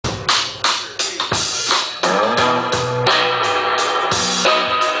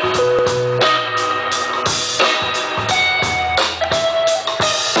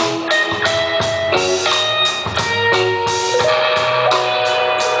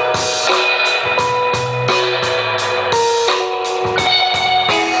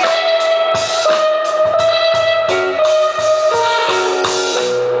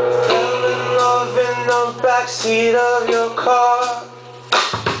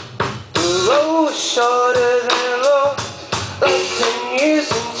was shorter than low, like 10 years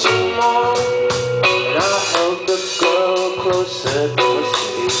and 2 more. And I held the girl closer to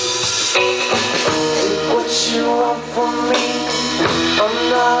see. Take what you want from me. I'm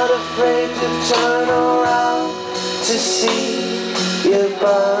not afraid to turn around to see you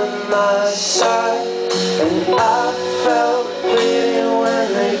by my side. And I felt pretty when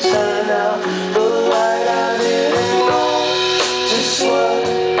they turned out the light. I didn't know just what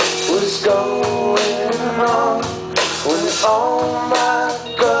was going on when all my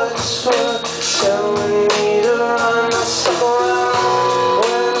guts were telling me to run. I stuck around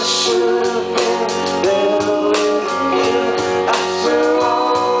when I should have been there with you. After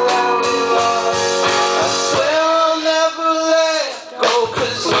all that we lost, I swear I'll never let go,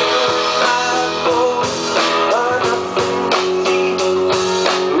 'cause you and I both are nothing to me.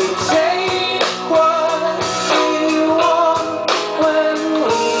 We take what we want when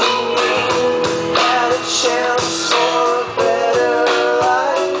we had a chance for a better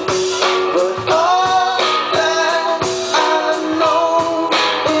life. But all that I know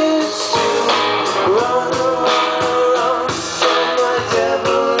is to run, run, run from the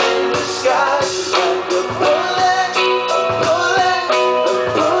devil in disguise. Like a bullet, a bullet, a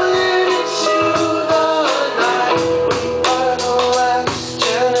bullet into the night. We are the last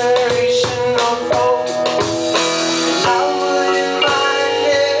generation of hope, and I wouldn't mind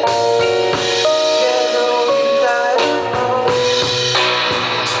it. Together we died alone.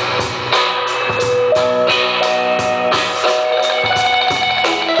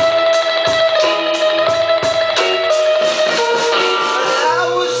 I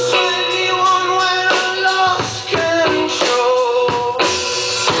was 21 when I lost control.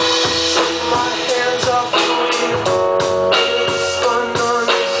 Took my hands off the wheel, it spun on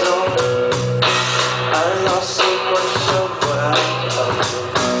its own. I lost so much of what I loved.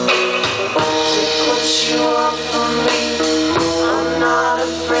 Take what you want from me. I'm not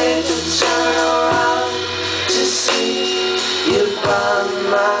afraid to turn around to see you by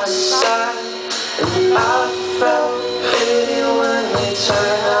my side. And I felt pity when they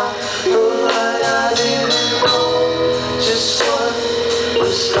turned out